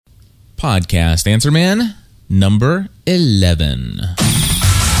Podcast Answer Man, number 11.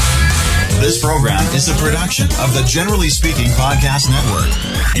 This program is a production of the Generally Speaking Podcast Network.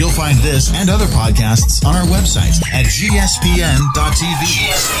 You'll find this and other podcasts on our website at gspn.tv.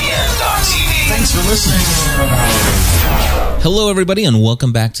 Thanks for listening. Hello, everybody, and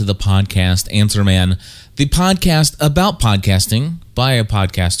welcome back to the Podcast Answer Man, the podcast about podcasting by a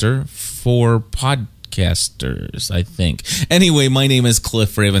podcaster for podcasters, I think. Anyway, my name is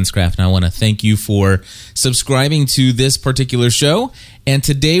Cliff Ravenscraft, and I want to thank you for subscribing to this particular show. And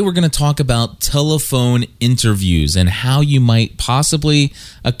today we're going to talk about telephone interviews and how you might possibly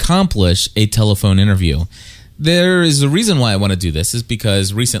accomplish a telephone interview. There is a reason why I want to do this is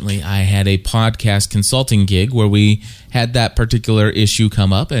because recently I had a podcast consulting gig where we had that particular issue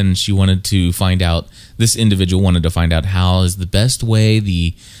come up, and this individual wanted to find out how is the best way,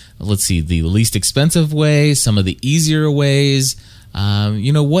 the least expensive way, some of the easier ways.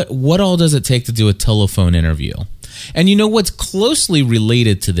 What all does it take to do a telephone interview? And what's closely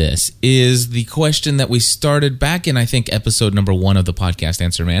related to this is the question that we started back in, I think, episode number 1 of the Podcast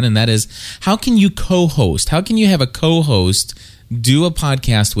Answer Man, and that is, how can you co-host? How can you have a co-host do a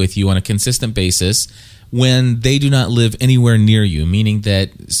podcast with you on a consistent basis when they do not live anywhere near you? Meaning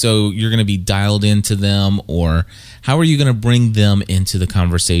that, so you're going to be dialed into them, or how are you going to bring them into the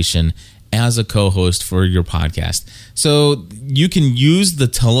conversation as a co-host for your podcast? So you can use the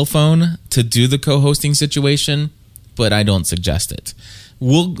telephone to do the co-hosting situation, but I don't suggest it.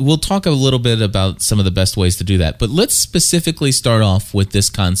 We'll talk a little bit about some of the best ways to do that, but let's specifically start off with this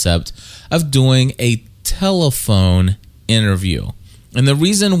concept of doing a telephone interview. And the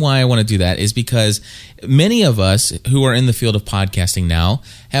reason why I want to do that is because many of us who are in the field of podcasting now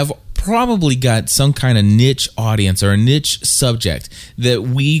have probably got some kind of niche audience or a niche subject that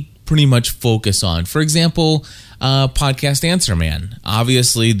we pretty much focus on. For example, Podcast Answer Man.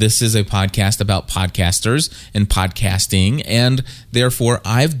 Obviously, this is a podcast about podcasters and podcasting, and therefore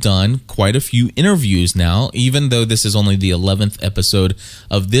I've done quite a few interviews now. Even though this is only the 11th episode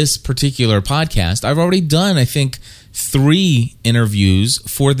of this particular podcast, I've already done, I think, 3 interviews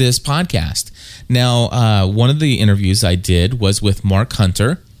for this podcast. Now, one of the interviews I did was with Mark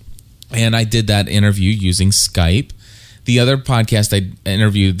Hunter, and I did that interview using Skype. The other podcast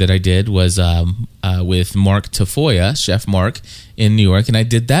interview that I did was with Mark Tafoya, Chef Mark, in New York, and I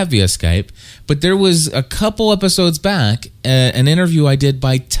did that via Skype. But there was a couple episodes back, an interview I did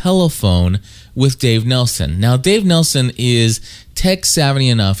by telephone with Dave Nelson. Now, Dave Nelson is tech-savvy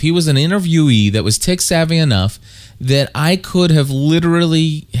enough. He was an interviewee that was tech-savvy enough that I could have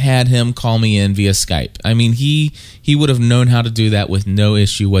literally had him call me in via Skype. I mean, he would have known how to do that with no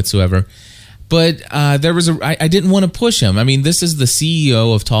issue whatsoever. But I didn't want to push him. I mean, this is the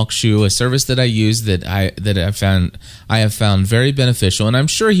CEO of TalkShoe, a service that I use that I have found very beneficial, and I'm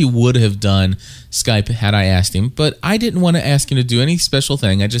sure he would have done Skype had I asked him. But I didn't want to ask him to do any special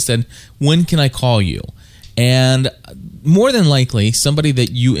thing. I just said, "When can I call you?" And more than likely, somebody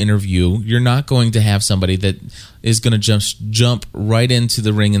that you interview, you're not going to have somebody that is going to jump right into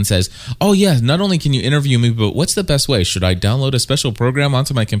the ring and says, "Oh yeah, not only can you interview me, but what's the best way? Should I download a special program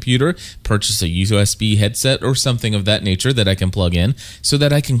onto my computer, purchase a USB headset or something of that nature that I can plug in so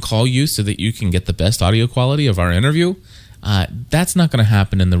that I can call you so that you can get the best audio quality of our interview?" That's not going to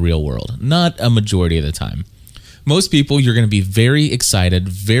happen in the real world, not a majority of the time. Most people, you're going to be very excited,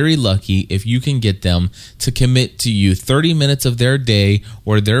 very lucky if you can get them to commit to you 30 minutes of their day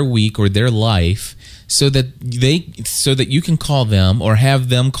or their week or their life so that you can call them or have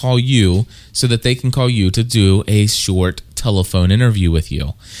them call you so that they can call you to do a short telephone interview with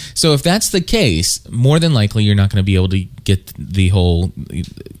you. So if that's the case, more than likely you're not going to be able to get the whole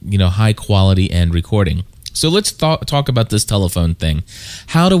high quality end recording. So let's talk about this telephone thing.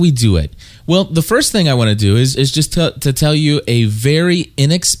 How do we do it? Well, the first thing I want to do is just to tell you a very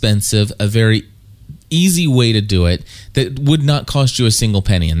inexpensive, a very easy way to do it that would not cost you a single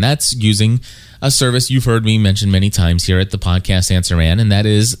penny, and that's using a service you've heard me mention many times here at the Podcast Answer Man, and that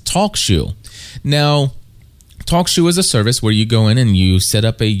is TalkShoe. Now, TalkShoe is a service where you go in and you set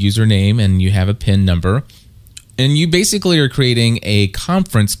up a username and you have a PIN number, and you basically are creating a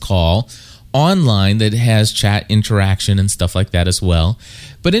conference call online that has chat interaction and stuff like that as well.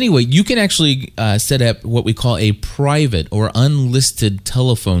 But anyway, you can actually set up what we call a private or unlisted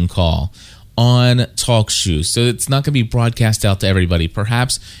telephone call on TalkShoe. So it's not going to be broadcast out to everybody.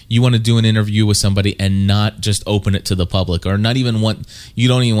 Perhaps you want to do an interview with somebody and not just open it to the public, or you don't even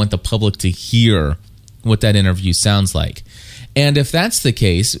want the public to hear what that interview sounds like. And if that's the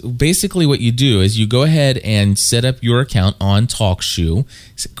case, basically what you do is you go ahead and set up your account on TalkShoe,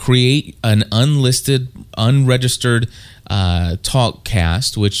 create an unlisted, unregistered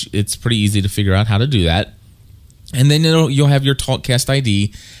TalkCast, which it's pretty easy to figure out how to do that. And then you'll have your TalkCast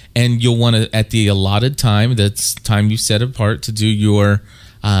ID, and you'll want to, at the allotted time, that's time you set apart to do your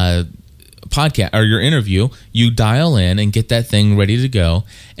podcast or your interview, you dial in and get that thing ready to go.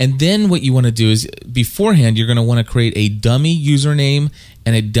 And then what you want to do is beforehand, you're going to want to create a dummy username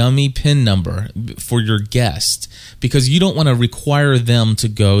and a dummy PIN number for your guest, because you don't want to require them to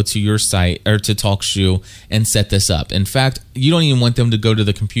go to your site or to TalkShoe and set this up. In fact, you don't even want them to go to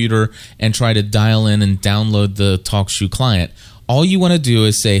the computer and try to dial in and download the TalkShoe client. All you want to do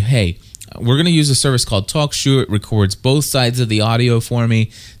is say, hey, we're going to use a service called TalkShoe. It records both sides of the audio for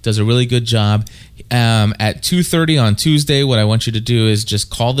me, does a really good job. At 2:30 on Tuesday, what I want you to do is just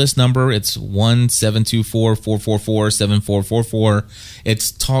call this number. It's 1-724-444-7444.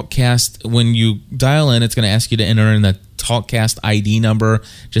 It's TalkCast. When you dial in, it's going to ask you to enter in the TalkCast ID number.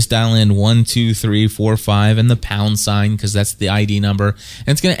 Just dial in 12345 and the pound sign, because that's the ID number. And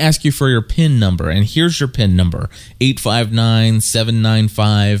it's going to ask you for your PIN number. And here's your PIN number,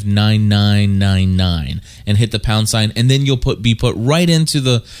 859-795-9999. And hit the pound sign. And then you'll be put right into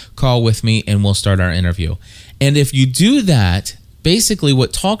the call with me, and we'll start our interview. And if you do that, basically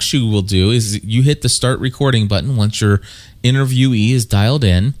what TalkShoe will do is you hit the start recording button once your interviewee is dialed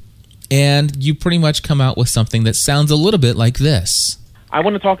in, and you pretty much come out with something that sounds a little bit like this. I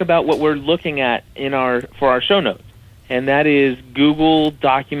want to talk about what we're looking at for our show notes, and that is Google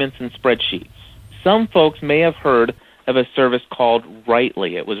Documents and Spreadsheets. Some folks may have heard of a service called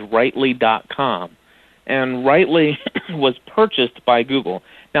Writely. It was Writely.com, and Writely was purchased by Google.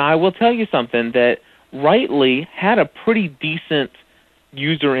 Now, I will tell you something, that Writely had a pretty decent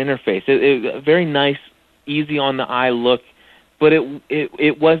user interface. A very nice, easy on the eye look, but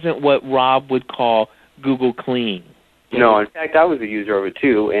it wasn't what Rob would call Google clean. No, in fact, I was a user of it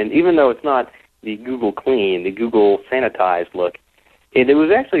too, and even though it's not the Google clean, the Google sanitized look, it was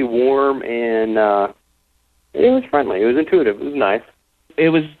actually warm and it was friendly. It was intuitive. It was nice. It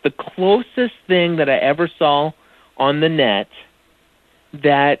was the closest thing that I ever saw on the net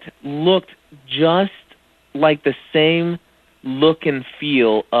that looked just like the same look and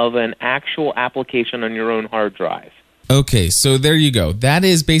feel of an actual application on your own hard drive. Okay, so there you go. That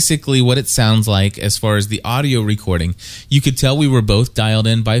is basically what it sounds like as far as the audio recording. You could tell we were both dialed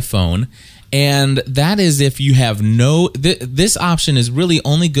in by phone, and that is if you have no... This option is really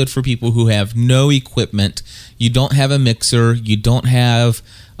only good for people who have no equipment. You don't have a mixer, you don't have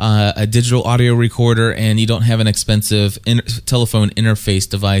a digital audio recorder, and you don't have an expensive telephone interface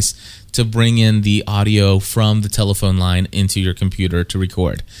device to bring in the audio from the telephone line into your computer to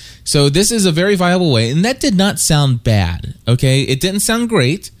record. So this is a very viable way, and that did not sound bad, okay? It didn't sound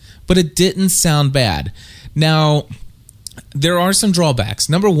great, but it didn't sound bad. Now, there are some drawbacks.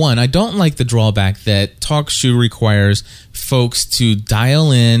 Number one, I don't like the drawback that TalkShoe requires folks to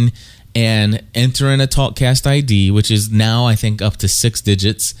dial in and enter in a TalkCast ID, which is now, I think, up to 6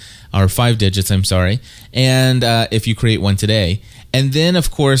 digits, or 5 digits, I'm sorry, and if you create one today. And then,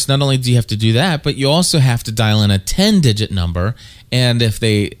 of course, not only do you have to do that, but you also have to dial in a 10-digit number, and if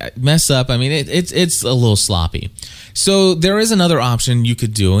they mess up, I mean, it's a little sloppy. So there is another option you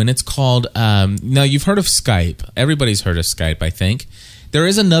could do, and it's called, now you've heard of Skype. Everybody's heard of Skype, I think. There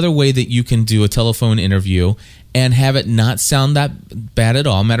is another way that you can do a telephone interview and have it not sound that bad at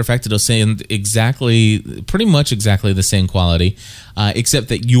all. Matter of fact, it'll sound pretty much exactly the same quality, except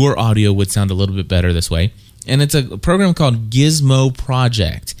that your audio would sound a little bit better this way. And it's a program called Gizmo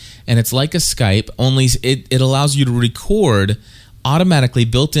Project, and it's like a Skype, only it allows you to record automatically.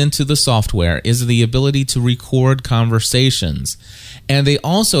 Built into the software is the ability to record conversations. And they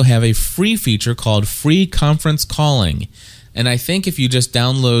also have a free feature called Free Conference Calling. And I think if you just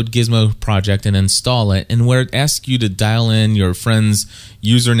download Gizmo Project and install it, and where it asks you to dial in your friend's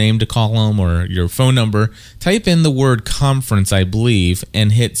username to call them or your phone number, type in the word conference, I believe,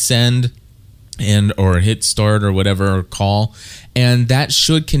 and hit send or hit start or whatever, or call, and that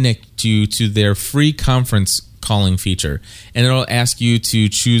should connect you to their free conference calling feature, and it'll ask you to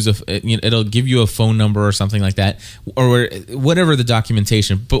choose it'll give you a phone number or something like that, or whatever the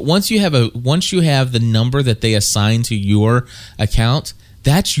documentation. But once you have the number that they assign to your account,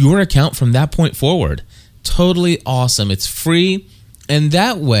 that's your account from that point forward. Totally awesome. It's free, and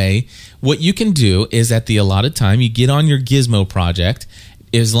that way, what you can do is at the allotted time, you get on your Gizmo Project.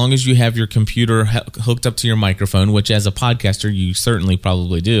 As long as you have your computer hooked up to your microphone, which as a podcaster you certainly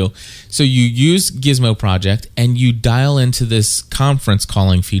probably do. So you use Gizmo Project and you dial into this conference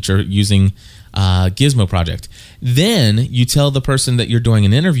calling feature using Gizmo Project. Then you tell the person that you're doing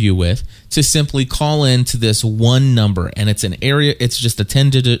an interview with to simply call in to this one number, and it's just a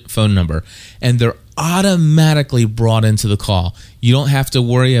 10-digit phone number, and they're automatically brought into the call. You don't have to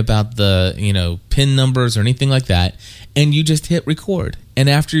worry about the PIN numbers or anything like that, and you just hit record. And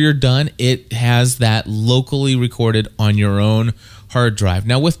after you're done, it has that locally recorded on your own hard drive.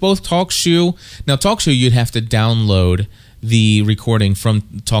 Now with both TalkShoe, you'd have to download the recording from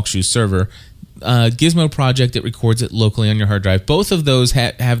TalkShoe's server. Gizmo Project, it records it locally on your hard drive. Both of those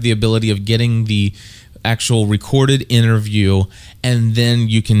have the ability of getting the actual recorded interview, and then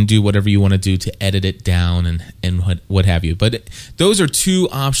you can do whatever you want to do to edit it down and what have you. But those are two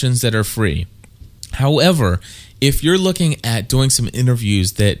options that are free. However, if you're looking at doing some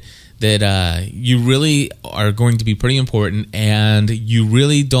interviews that you really are going to be pretty important, and you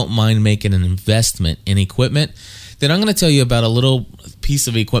really don't mind making an investment in equipment, then I'm going to tell you about a little piece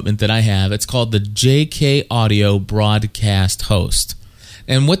of equipment that I have. It's called the JK Audio Broadcast Host.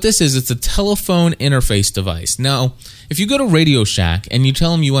 And what this is, it's a telephone interface device. Now, if you go to Radio Shack and you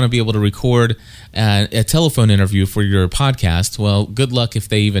tell them you want to be able to record a telephone interview for your podcast, well, good luck if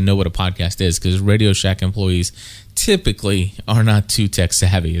they even know what a podcast is, because Radio Shack employees typically are not too tech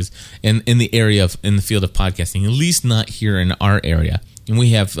savvy in the field of podcasting, at least not here in our area. And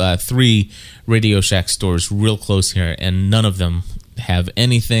we have 3 Radio Shack stores real close here, and none of them have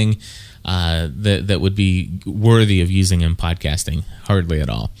anything that would be worthy of using in podcasting, hardly at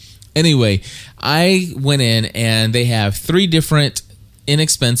all. Anyway, I went in, and they have 3 different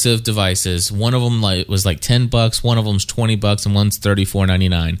inexpensive devices. One of them was like $10, one of them's $20, and one's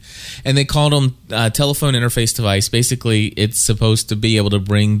 $34.99. And they called them telephone interface device. Basically, it's supposed to be able to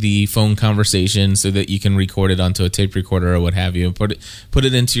bring the phone conversation so that you can record it onto a tape recorder or what have you, put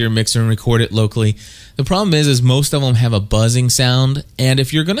it into your mixer and record it locally. The problem is most of them have a buzzing sound, and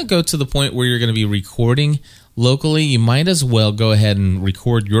if you're going to go to the point where you're going to be recording locally, you might as well go ahead and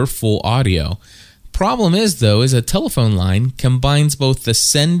record your full audio. Problem is a telephone line combines both the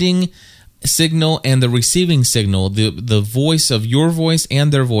sending signal and the receiving signal, the voice of your voice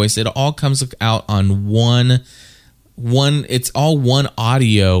and their voice. It all comes out on one. It's all one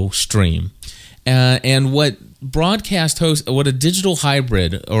audio stream, and what a digital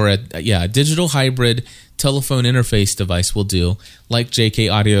hybrid digital hybrid telephone interface device will do, like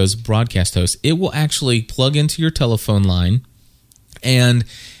JK Audio's Broadcast Host, it will actually plug into your telephone line, and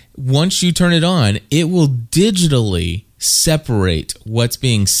once you turn it on, it will digitally separate what's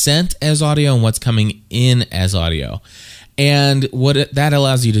being sent as audio and what's coming in as audio. And what that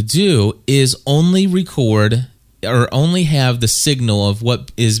allows you to do is only record or only have the signal of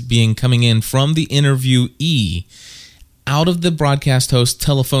what is coming in from the interviewee out of the Broadcast Host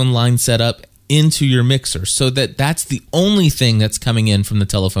telephone line setup into your mixer, so that's the only thing that's coming in from the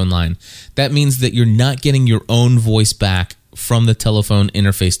telephone line. That means that you're not getting your own voice back from the telephone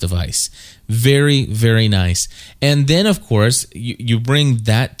interface device. Very, very nice. And then, of course, you bring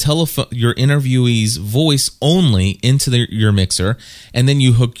that your interviewee's voice only into your mixer, and then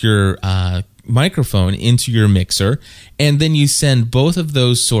you hook your microphone into your mixer, and then you send both of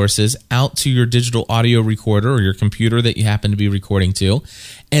those sources out to your digital audio recorder or your computer that you happen to be recording to.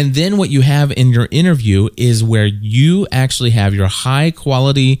 And then what you have in your interview is where you actually have your high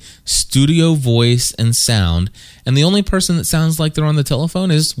quality studio voice and sound, and the only person that sounds like they're on the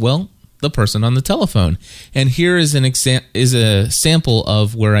telephone is, well, the person on the telephone. And here is a sample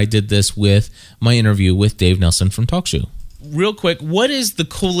of where I did this with my interview with Dave Nelson from TalkShoe. Real quick, what is the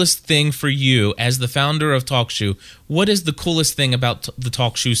coolest thing for you as the founder of TalkShoe? What is the coolest thing about the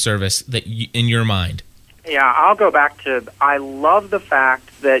TalkShoe service that in your mind? Yeah, I'll go back to, I love the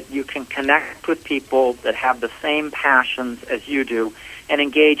fact that you can connect with people that have the same passions as you do and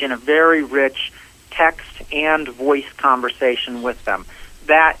engage in a very rich text and voice conversation with them.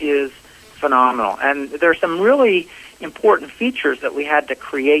 That is phenomenal. And there's some really important features that we had to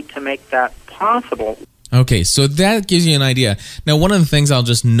create to make that possible. Okay, so that gives you an idea. Now, one of the things I'll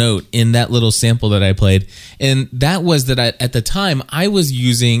just note in that little sample that I played, and that was that at the time I was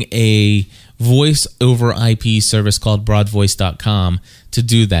using a voice over IP service called broadvoice.com to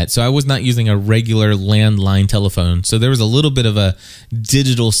do that. So I was not using a regular landline telephone. So there was a little bit of a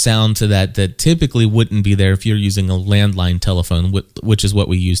digital sound to that typically wouldn't be there if you're using a landline telephone, which is what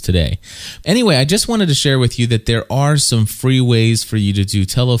we use today. Anyway, I just wanted to share with you that there are some free ways for you to do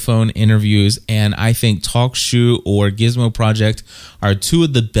telephone interviews, and I think TalkShoe or Gizmo Project are 2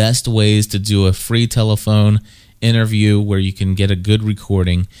 of the best ways to do a free telephone interview where you can get a good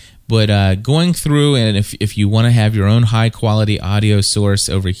recording. But going through, and if you want to have your own high-quality audio source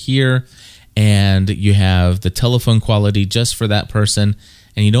over here, and you have the telephone quality just for that person,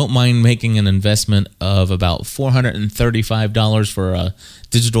 and you don't mind making an investment of about $435 for a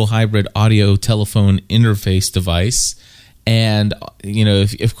digital hybrid audio telephone interface device, and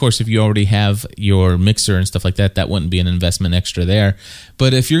if you already have your mixer and stuff like that, that wouldn't be an investment extra there.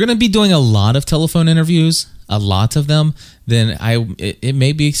 But if you're going to be doing a lot of telephone interviews, a lot of them, then it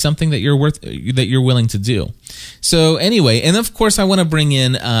may be something that you're willing to do. So anyway, and of course I want to bring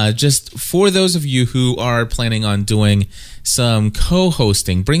in just for those of you who are planning on doing some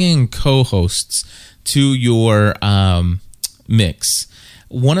co-hosting, bringing co-hosts to your mix.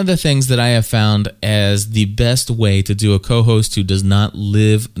 One of the things that I have found as the best way to do a co-host who does not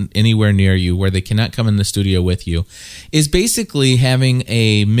live anywhere near you, where they cannot come in the studio with you, is basically having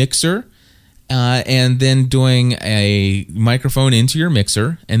a mixer and then doing a microphone into your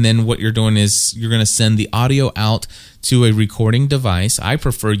mixer. And then what you're doing is you're going to send the audio out to a recording device. I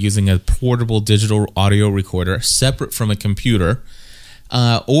prefer using a portable digital audio recorder separate from a computer.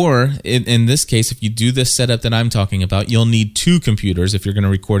 Or in this case, if you do this setup that I'm talking about, you'll need two computers if you're going to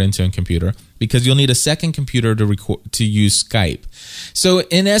record into a computer, because you'll need a second computer to use Skype. So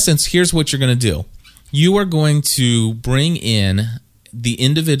in essence, here's what you're going to do. You are going to bring in the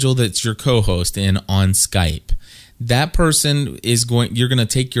individual that's your co-host in on Skype. That person you're going to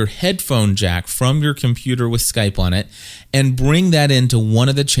take your headphone jack from your computer with Skype on it and bring that into one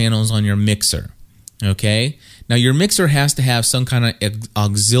of the channels on your mixer. Okay? Now, your mixer has to have some kind of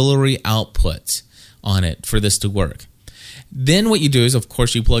auxiliary output on it for this to work. Then what you do is, of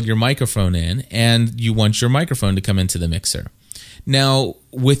course, you plug your microphone in, and you want your microphone to come into the mixer. Now,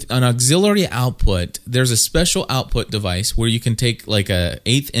 with an auxiliary output, there's a special output device where you can take like a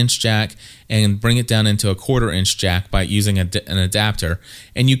 1/8 inch jack and bring it down into a 1/4 inch jack by using an adapter.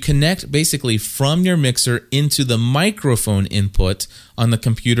 And you connect basically from your mixer into the microphone input on the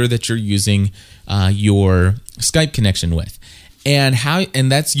computer that you're using your Skype connection with. And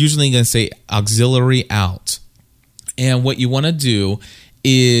that's usually going to say auxiliary out. And what you want to do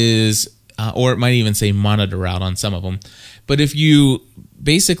is, or it might even say monitor out on some of them. But if you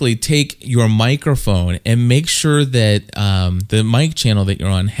basically take your microphone and make sure that the mic channel that you're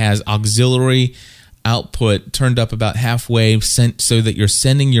on has auxiliary output turned up about halfway, so that you're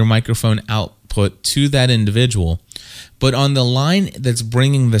sending your microphone output to that individual. But on the line that's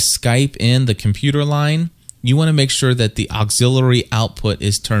bringing the Skype in, the computer line, you want to make sure that the auxiliary output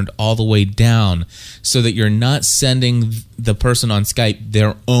is turned all the way down, so that you're not sending the person on Skype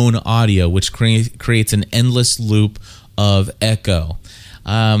their own audio, which creates an endless loop of echo.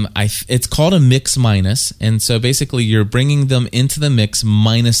 It's called a mix minus, and so basically you're bringing them into the mix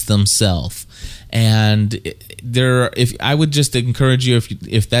minus themselves. And if I would just encourage you,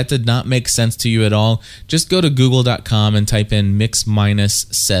 if that did not make sense to you at all, just go to google.com and type in mix minus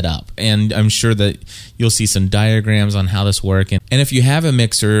setup, and I'm sure that you'll see some diagrams on how this works. And if you have a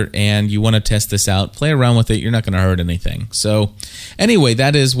mixer and you want to test this out, play around with it. You're not going to hurt anything. So anyway,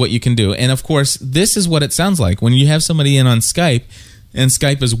 that is what you can do. And of course, this is what it sounds like when you have somebody in on Skype and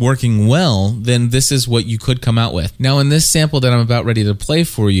Skype is working well, then this is what you could come out with. Now, in this sample that I'm about ready to play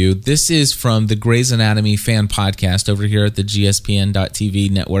for you, this is from the Grey's Anatomy fan podcast over here at the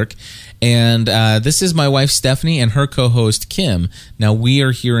GSPN.TV network. And this is my wife, Stephanie, and her co-host, Kim. Now, we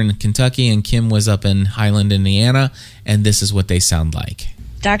are here in Kentucky, and Kim was up in Highland, Indiana, and this is what they sound like.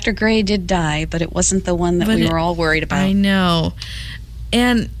 Dr. Grey did die, but it wasn't the one that we were all worried about. I know.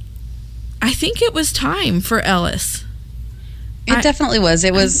 And I think it was time for Ellis. It definitely was.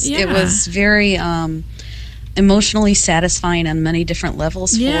 It was. Yeah. It was very emotionally satisfying on many different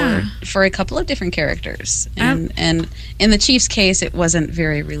levels for a couple of different characters. And in the Chief's case, it wasn't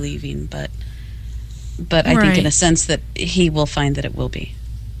very relieving, but I think in a sense that he will find that it will be.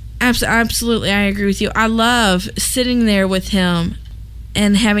 Absolutely, I agree with you. I love sitting there with him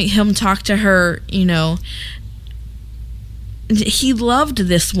and having him talk to her. You know, he loved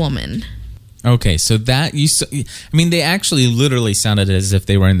this woman. Okay, so they actually literally sounded as if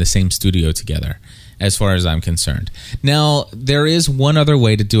they were in the same studio together, as far as I'm concerned. Now, there is one other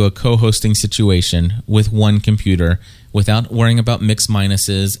way to do a co-hosting situation with one computer without worrying about mix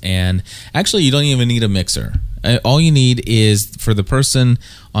minuses, and actually you don't even need a mixer. All you need is for the person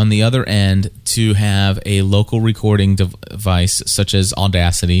on the other end to have a local recording device such as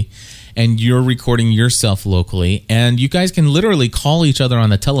Audacity, and you're recording yourself locally, and you guys can literally call each other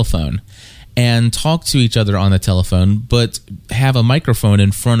on the telephone and talk to each other on the telephone, but have a microphone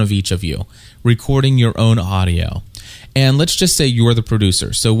in front of each of you, recording your own audio. And let's just say you're the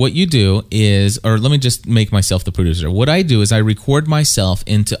producer. So what you do is, or let me just make myself the producer. What I do is I record myself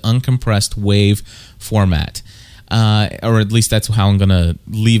into uncompressed wave format, or at least that's how I'm going to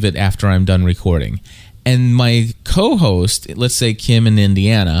leave it after I'm done recording. And my co-host, let's say Kim in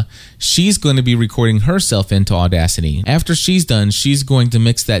Indiana, she's going to be recording herself into Audacity. After she's done, she's going to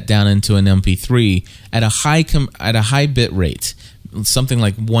mix that down into an MP3 at a high bit rate. Something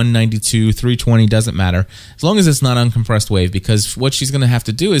like 192, 320, doesn't matter. As long as it's not uncompressed wave, because what she's going to have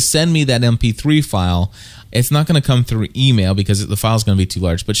to do is send me that MP3 file. It's not going to come through email because the file is going to be too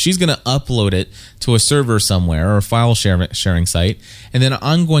large, but she's going to upload it to a server somewhere or a file sharing site, and then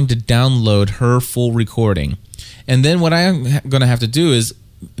I'm going to download her full recording. And then what I'm going to have to do is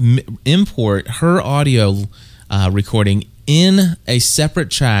import her audio recording in a separate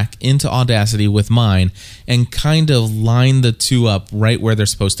track into Audacity with mine and kind of line the two up right where they're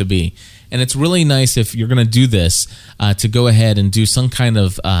supposed to be. And it's really nice if you're going to do this to go ahead and do some kind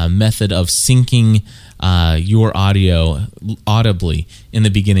of method of syncing your audio audibly in the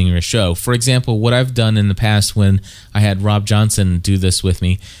beginning of your show. For example, what I've done in the past when I had Rob Johnson do this with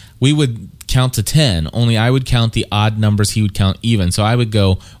me, we would count to 10, only I would count the odd numbers, he would count even. So I would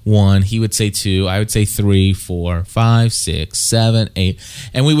go 1, he would say 2, I would say 3, 4, 5, 6, 7, 8,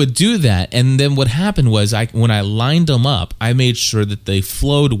 and we would do that. And then what happened was when I lined them up, I made sure that they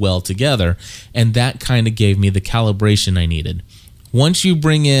flowed well together, and that kind of gave me the calibration I needed. Once you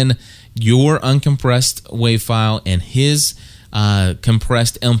bring in your uncompressed WAV file and his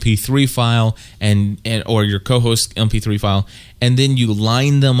compressed MP3 file and or your co-host MP3 file, and then you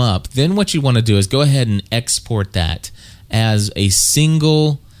line them up, then what you want to do is go ahead and export that as a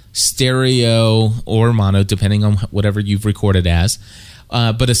single stereo or mono, depending on whatever you've recorded as,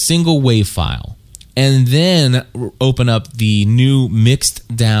 but a single WAV file. And then open up the new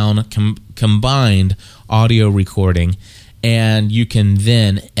mixed down combined audio recording, and you can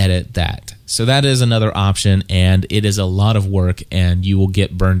then edit that. So that is another option, and it is a lot of work, and you will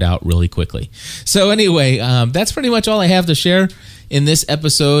get burned out really quickly. So anyway, that's pretty much all I have to share in this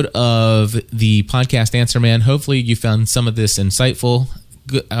episode of the Podcast Answer Man. Hopefully you found some of this insightful.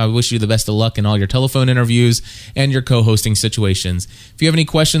 I wish you the best of luck in all your telephone interviews and your co-hosting situations. If you have any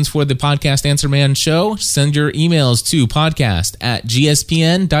questions for the Podcast Answer Man show, send your emails to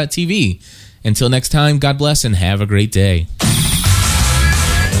podcast@gspn.tv. Until next time, God bless and have a great day.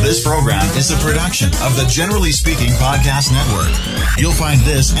 This program is a production of the Generally Speaking Podcast Network. You'll find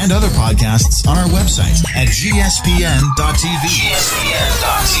this and other podcasts on our website at gspn.tv.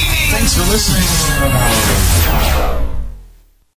 Thanks for listening.